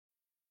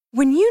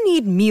When you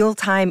need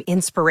mealtime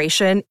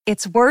inspiration,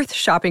 it's worth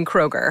shopping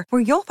Kroger,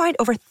 where you'll find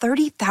over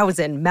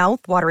 30,000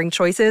 mouth-watering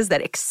choices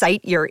that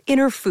excite your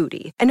inner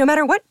foodie. And no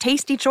matter what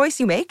tasty choice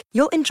you make,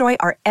 you'll enjoy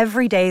our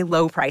everyday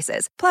low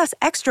prices, plus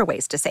extra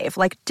ways to save,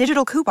 like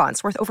digital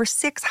coupons worth over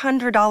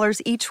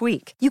 $600 each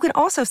week. You can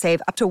also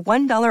save up to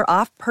 $1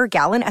 off per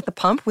gallon at the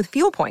pump with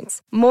fuel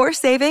points. More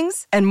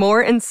savings and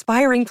more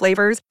inspiring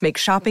flavors make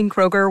shopping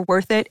Kroger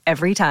worth it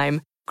every time.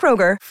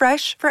 Kroger,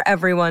 fresh for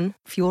everyone.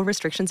 Fuel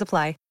restrictions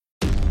apply.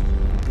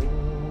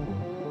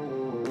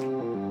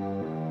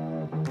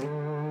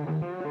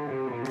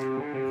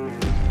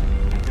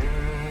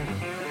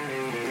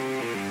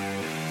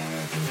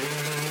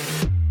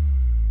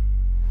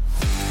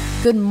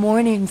 Good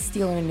morning,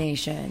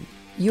 SteelerNation.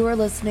 You are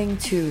listening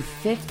to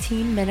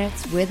 15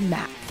 Minutes with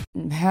Matt.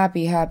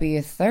 Happy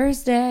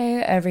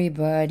Thursday,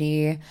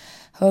 everybody.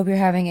 Hope you're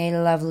having a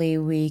lovely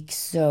week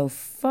so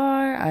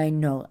far. I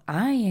know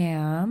I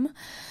am.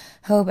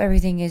 Hope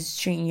everything is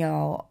treating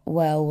y'all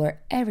well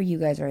wherever you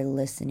guys are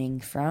listening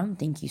from.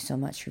 Thank you so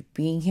much for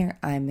being here.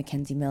 I'm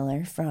Mackenzie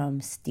Miller from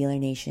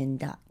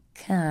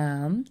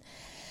SteelerNation.com.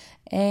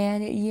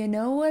 And you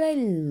know what I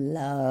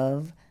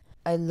love?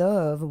 I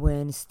love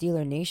when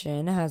Steeler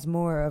Nation has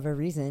more of a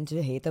reason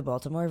to hate the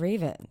Baltimore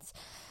Ravens.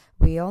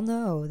 We all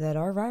know that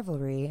our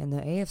rivalry in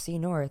the AFC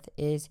North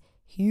is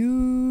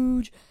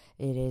huge.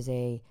 It is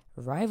a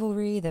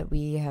rivalry that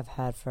we have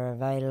had for a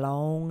very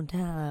long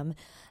time.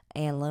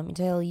 And let me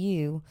tell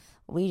you,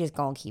 we just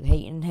gonna keep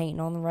hating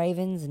on the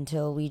Ravens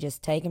until we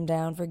just take them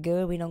down for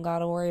good. We don't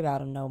gotta worry about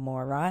them no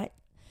more, right?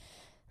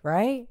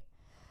 Right?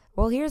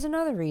 Well, here's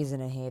another reason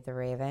to hate the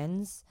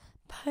Ravens.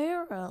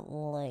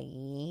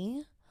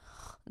 Apparently,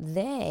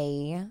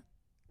 they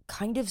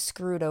kind of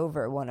screwed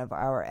over one of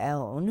our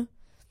own,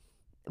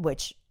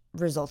 which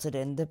resulted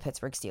in the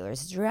Pittsburgh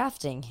Steelers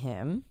drafting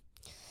him.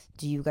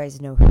 Do you guys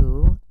know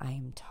who I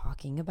am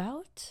talking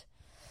about?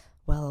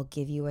 Well, I'll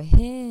give you a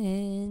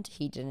hint.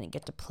 He didn't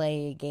get to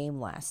play a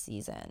game last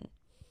season.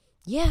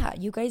 Yeah,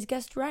 you guys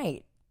guessed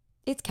right.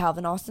 It's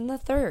Calvin Austin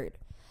III.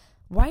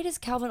 Why does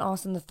Calvin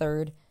Austin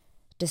III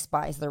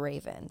despise the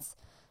Ravens?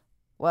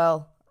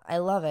 Well, I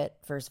love it,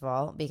 first of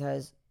all,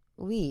 because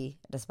we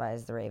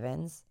despise the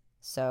Ravens,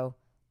 so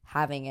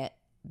having it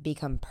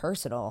become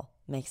personal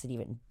makes it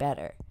even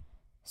better.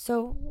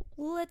 So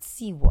let's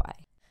see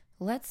why.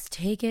 Let's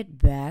take it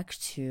back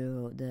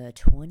to the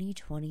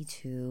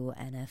 2022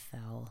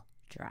 NFL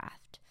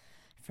draft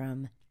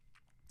from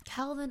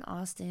Calvin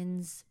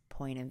Austin's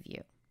point of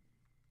view.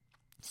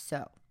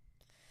 So,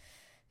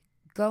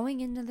 going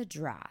into the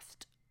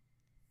draft,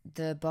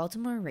 the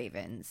Baltimore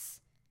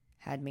Ravens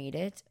had made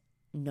it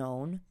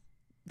known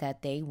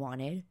that they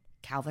wanted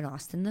Calvin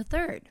Austin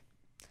III.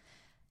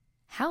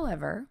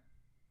 However,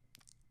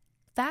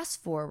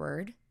 fast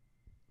forward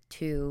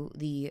to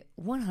the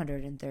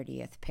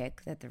 130th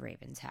pick that the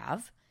Ravens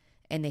have,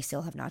 and they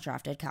still have not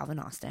drafted Calvin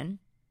Austin.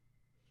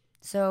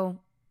 So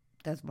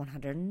the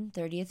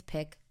 130th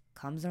pick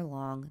comes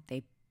along,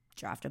 they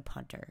draft a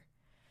punter.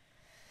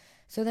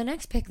 So the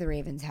next pick the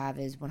Ravens have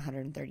is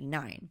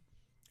 139.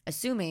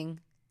 Assuming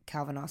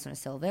Calvin Austin is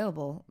still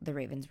available, the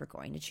Ravens were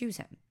going to choose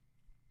him.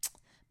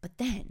 But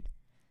then,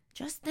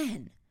 just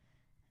then,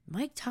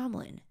 Mike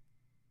Tomlin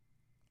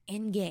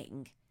and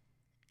gang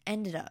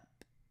ended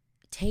up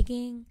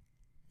taking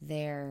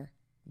their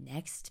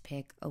next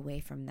pick away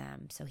from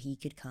them so he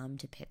could come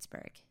to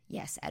Pittsburgh.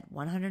 Yes, at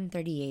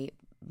 138,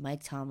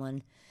 Mike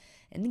Tomlin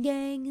and the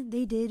gang,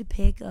 they did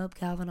pick up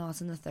Calvin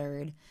Austin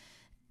III,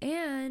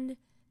 and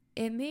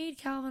it made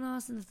Calvin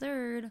Austin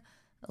III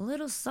a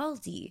little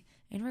salty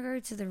in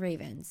regard to the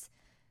Ravens,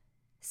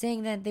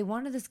 saying that they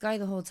wanted this guy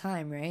the whole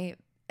time, right?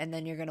 And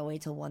then you're going to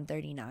wait till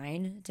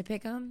 139 to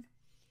pick him?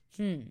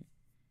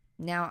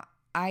 Now,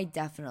 I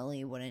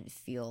definitely wouldn't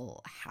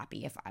feel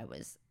happy if I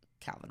was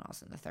Calvin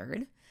Austin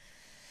III.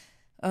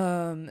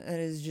 It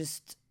is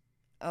just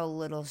a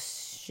little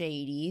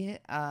shady,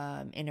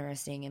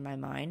 interesting in my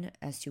mind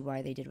as to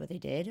why they did what they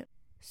did.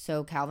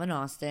 So Calvin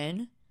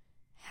Austin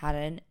had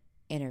an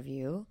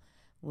interview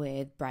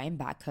with Brian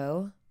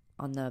Batko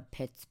on the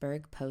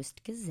Pittsburgh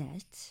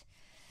Post-Gazette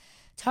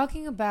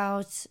talking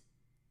about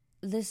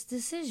this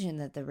decision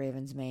that the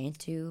Ravens made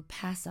to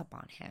pass up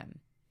on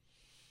him.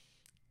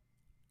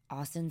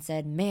 Austin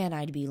said, "Man,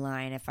 I'd be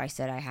lying if I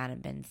said I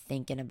hadn't been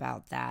thinking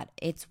about that.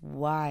 It's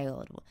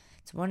wild.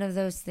 It's one of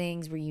those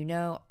things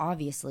where,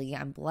 obviously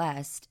I'm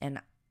blessed and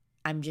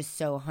I'm just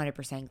so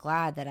 100%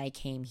 glad that I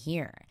came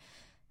here.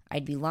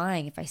 I'd be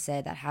lying if I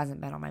said that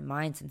hasn't been on my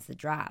mind since the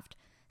draft,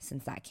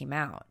 since that came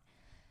out."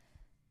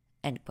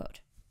 End quote.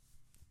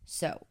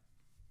 So,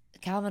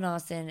 Calvin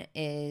Austin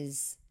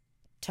is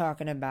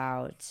talking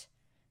about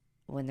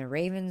when the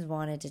Ravens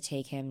wanted to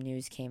take him,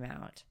 news came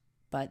out,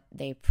 but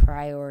they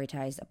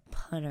prioritized a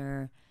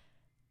punter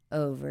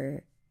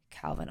over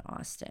Calvin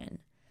Austin,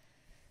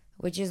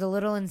 which is a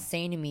little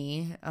insane to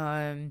me,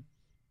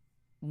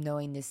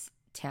 knowing this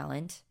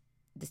talent,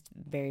 this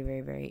very,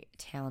 very, very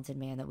talented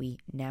man that we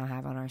now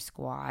have on our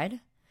squad.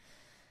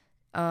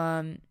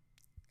 Calvin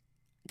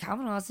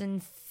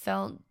Austin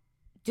felt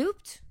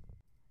duped.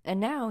 And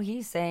now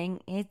he's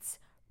saying it's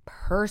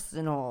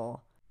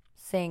personal,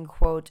 saying,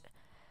 quote,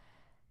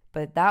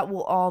 "But that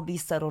will all be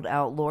settled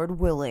out, Lord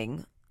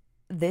willing,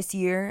 this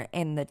year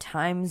and the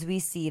times we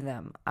see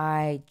them.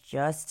 I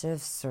just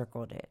have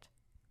circled it."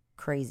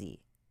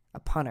 Crazy. A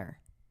punter.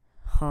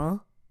 Huh?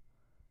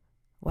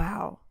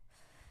 Wow.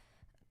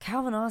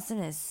 Calvin Austin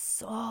is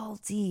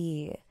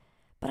salty.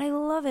 But I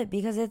love it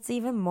because it's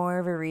even more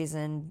of a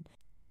reason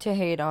to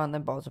hate on the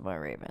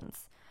Baltimore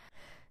Ravens.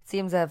 It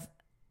seems that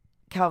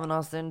Calvin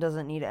Austin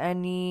doesn't need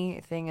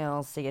anything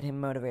else to get him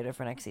motivated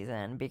for next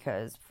season,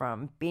 because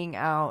from being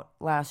out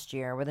last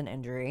year with an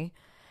injury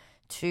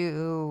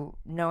to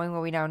knowing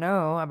what we now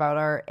know about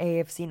our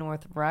AFC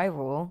North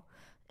rival,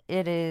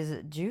 it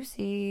is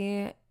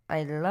juicy.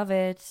 I love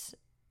it.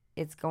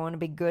 It's going to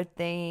be good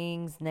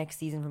things next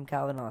season from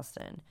Calvin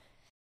Austin.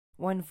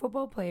 When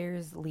football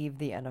players leave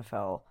the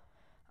NFL,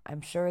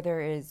 I'm sure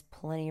there is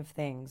plenty of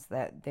things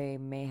that they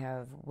may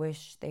have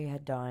wished they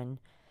had done,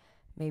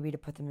 maybe to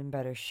put them in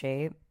better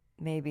shape,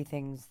 maybe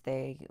things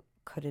they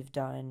could have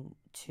done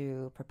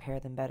to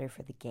prepare them better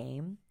for the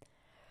game.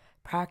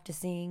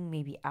 Practicing,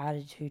 maybe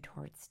attitude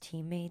towards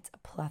teammates, a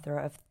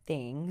plethora of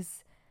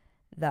things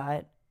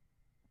that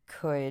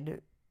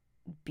could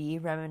be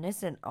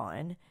reminiscent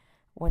on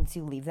once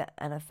you leave the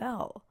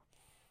NFL.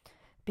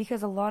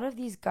 Because a lot of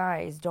these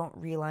guys don't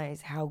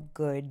realize how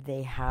good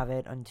they have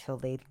it until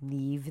they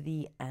leave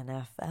the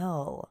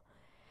NFL.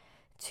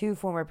 2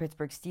 former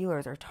Pittsburgh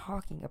Steelers are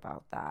talking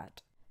about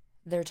that.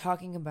 They're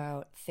talking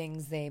about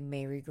things they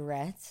may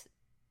regret,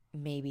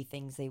 maybe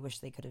things they wish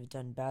they could have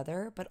done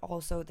better, but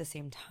also at the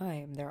same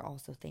time, there are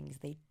also things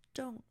they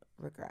don't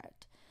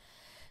regret.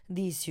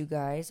 These 2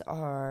 guys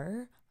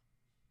are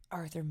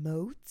Arthur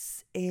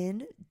Moats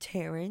and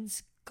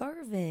Terrence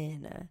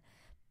Garvin,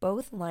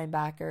 both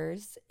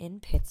linebackers in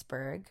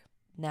Pittsburgh.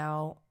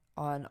 Now,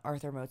 on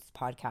Arthur Moats'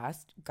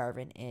 podcast,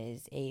 Garvin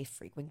is a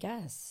frequent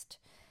guest.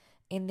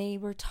 And they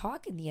were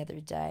talking the other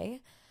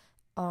day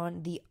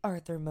on the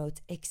Arthur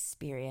Moats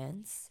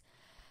Experience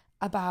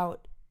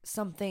about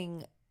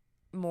something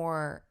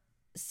more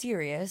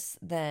serious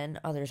than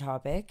other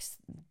topics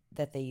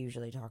that they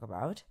usually talk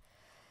about.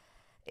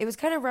 It was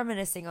kind of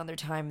reminiscing on their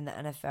time in the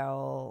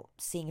NFL,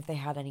 seeing if they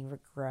had any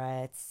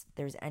regrets, if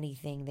there's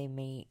anything they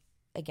may,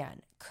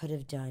 again, could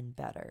have done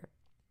better.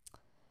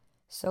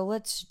 So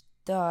let's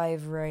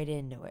dive right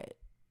into it.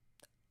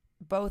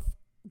 Both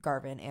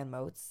Garvin and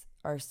Moats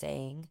are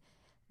saying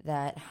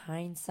that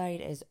hindsight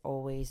is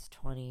always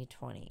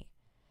 20/20.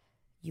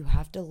 You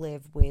have to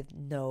live with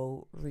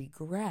no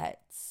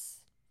regrets.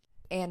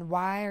 And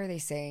why are they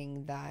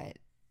saying that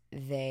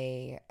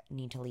they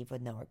need to leave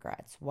with no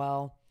regrets?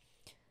 Well,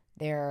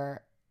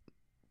 they're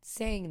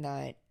saying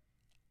that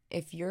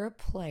if you're a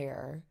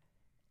player,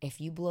 if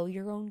you blow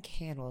your own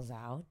candles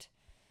out,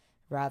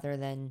 rather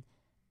than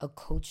a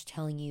coach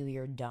telling you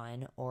you're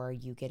done or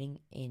you getting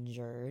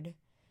injured,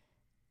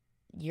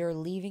 you're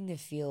leaving the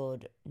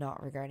field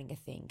not regretting a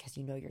thing because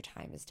you know your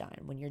time is done.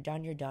 When you're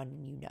done,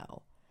 and you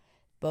know.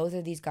 Both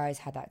of these guys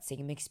had that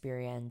same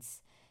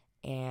experience,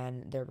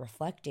 and they're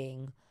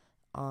reflecting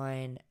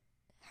on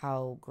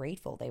how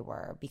grateful they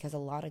were, because a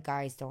lot of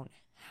guys don't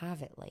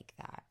have it like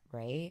that,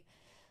 right?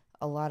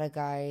 A lot of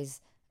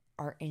guys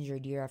are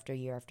injured year after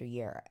year after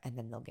year, and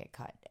then they'll get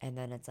cut. And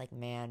then it's like,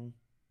 man,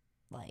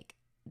 like,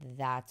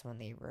 that's when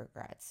the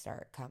regrets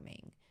start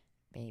coming,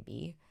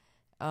 maybe.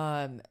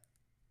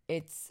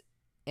 It's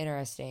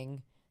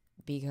interesting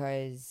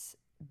because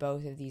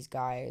both of these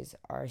guys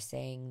are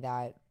saying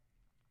that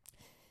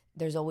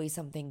there's always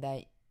something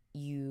that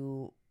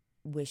you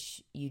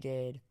wish you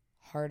did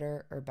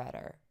harder or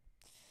better.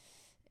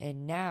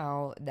 And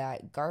now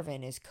that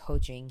Garvin is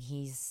coaching,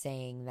 he's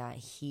saying that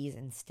he's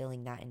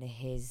instilling that into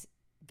his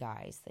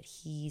guys, that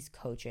he's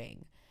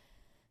coaching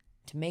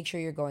to make sure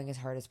you're going as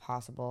hard as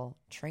possible,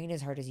 train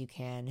as hard as you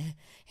can,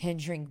 and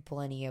drink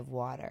plenty of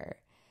water.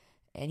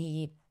 And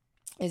he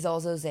is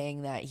also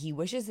saying that he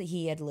wishes that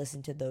he had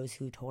listened to those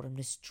who told him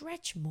to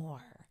stretch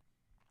more.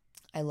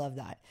 I love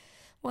that.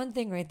 One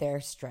thing right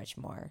there, stretch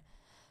more.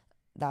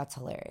 That's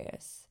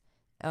hilarious.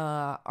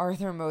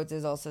 Arthur Moats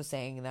is also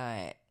saying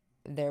that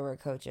there were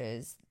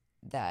coaches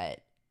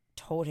that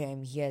told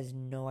him he has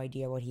no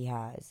idea what he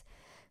has.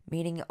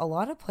 Meaning a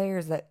lot of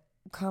players that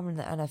come in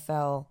the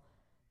NFL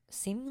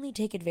seemingly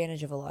take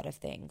advantage of a lot of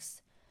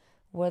things.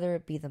 Whether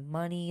it be the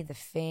money, the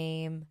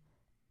fame,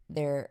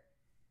 the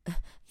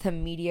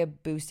media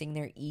boosting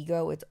their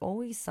ego. It's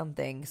always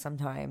something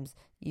sometimes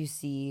you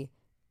see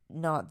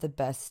not the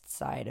best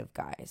side of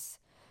guys,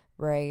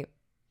 right?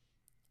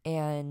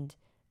 And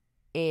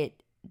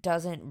it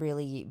doesn't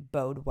really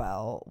bode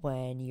well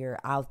when you're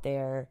out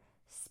there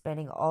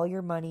spending all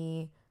your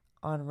money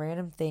on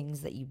random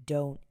things that you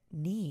don't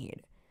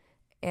need.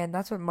 And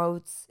that's what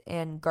Moats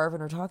and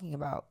Garvin are talking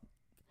about.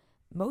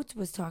 Moats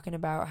was talking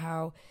about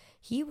how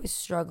he was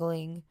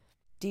struggling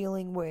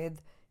dealing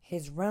with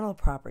his rental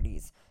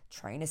properties,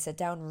 trying to set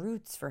down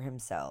roots for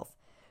himself.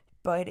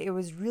 But it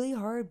was really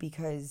hard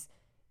because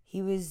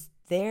he was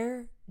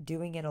there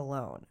doing it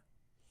alone.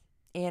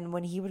 And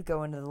when he would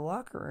go into the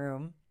locker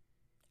room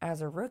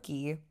as a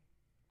rookie,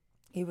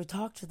 he would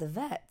talk to the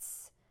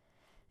vets.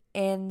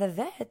 And the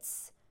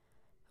vets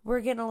were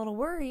getting a little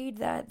worried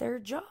that their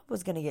job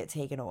was going to get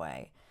taken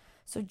away.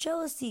 So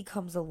jealousy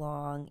comes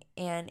along,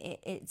 and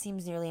it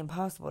seems nearly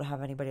impossible to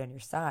have anybody on your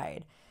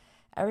side.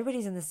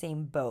 Everybody's in the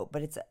same boat,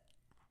 but it's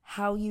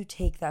how you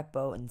take that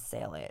boat and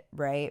sail it,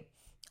 right?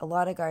 A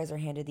lot of guys are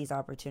handed these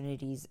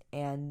opportunities,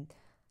 and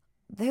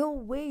they'll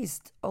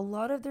waste a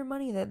lot of their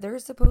money that they're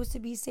supposed to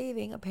be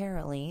saving,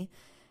 apparently,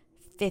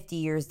 50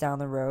 years down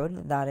the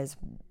road. That is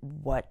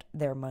what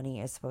their money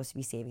is supposed to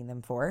be saving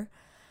them for.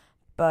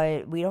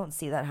 But we don't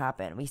see that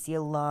happen. We see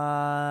a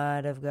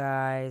lot of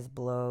guys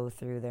blow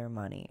through their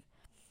money.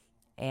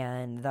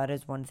 And that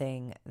is one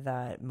thing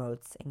that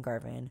Moats and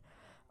Garvin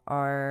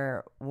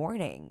are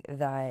warning,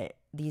 that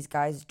these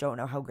guys don't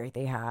know how great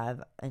they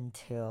have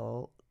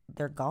until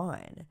they're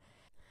gone.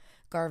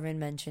 Garvin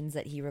mentions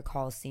that he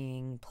recalls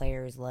seeing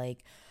players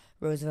like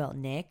Roosevelt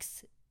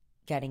Nix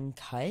getting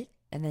cut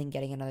and then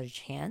getting another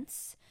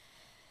chance.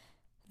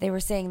 They were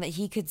saying that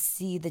he could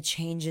see the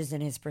changes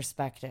in his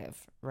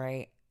perspective,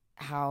 right?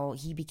 How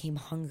he became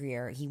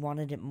hungrier. He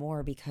wanted it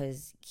more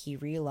because he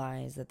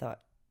realized that the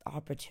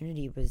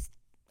opportunity was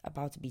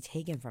about to be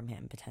taken from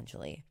him,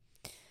 potentially.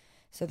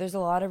 So there's a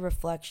lot of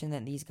reflection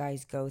that these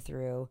guys go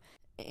through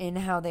in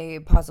how they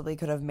possibly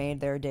could have made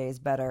their days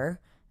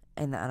better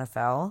in the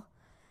NFL.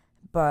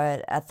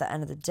 But at the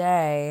end of the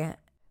day,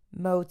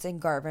 Moats and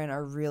Garvin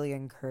are really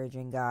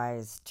encouraging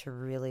guys to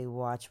really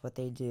watch what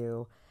they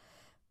do.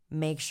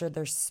 Make sure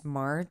they're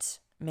smart.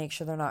 Make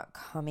sure they're not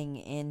coming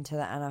into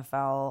the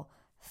NFL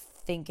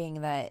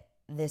thinking that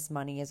this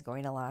money is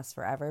going to last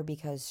forever,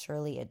 because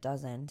surely it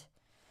doesn't.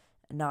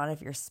 Not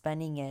if you're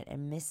spending it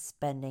and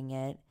misspending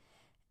it.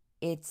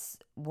 It's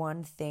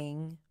one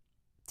thing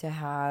to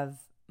have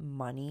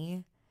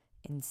money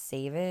and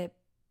save it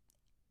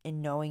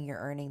and knowing you're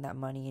earning that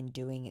money and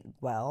doing it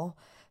well,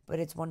 but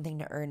it's one thing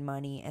to earn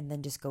money and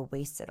then just go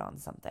waste it on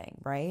something,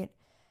 right?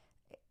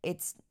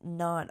 It's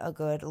not a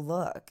good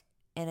look,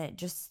 and it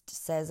just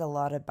says a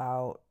lot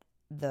about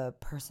the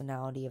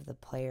personality of the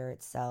player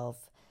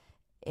itself.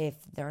 If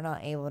they're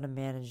not able to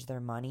manage their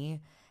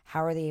money,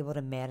 how are they able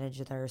to manage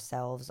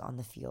themselves on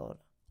the field,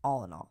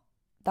 all in all?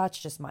 That's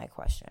just my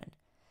question.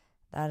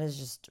 That is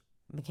just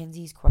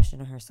Mackenzie's question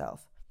to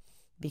herself,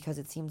 because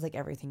it seems like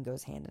everything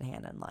goes hand in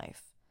hand in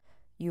life.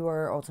 You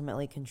are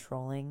ultimately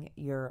controlling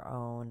your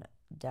own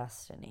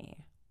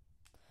destiny.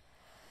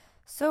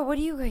 So what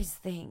do you guys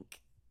think?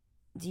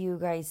 Do you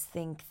guys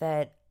think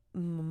that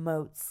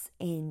Moats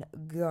and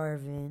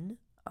Garvin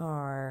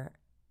are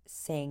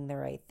saying the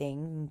right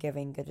thing and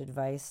giving good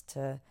advice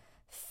to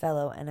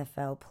fellow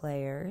NFL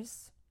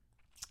players?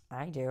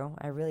 I do.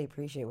 I really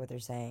appreciate what they're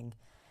saying.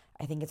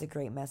 I think it's a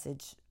great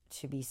message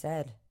to be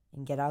said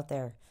and get out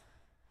there.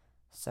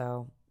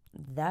 So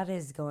that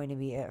is going to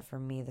be it for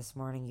me this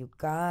morning, you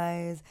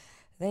guys.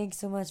 Thanks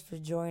so much for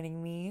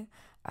joining me.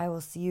 I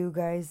will see you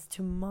guys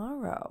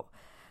tomorrow.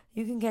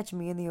 You can catch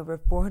me and the over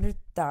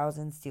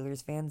 400,000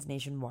 Steelers fans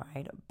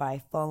nationwide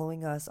by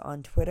following us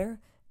on Twitter,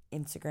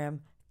 Instagram,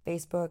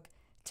 Facebook,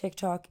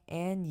 TikTok,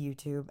 and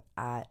YouTube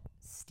at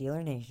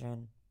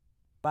SteelerNation.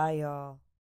 Bye, y'all.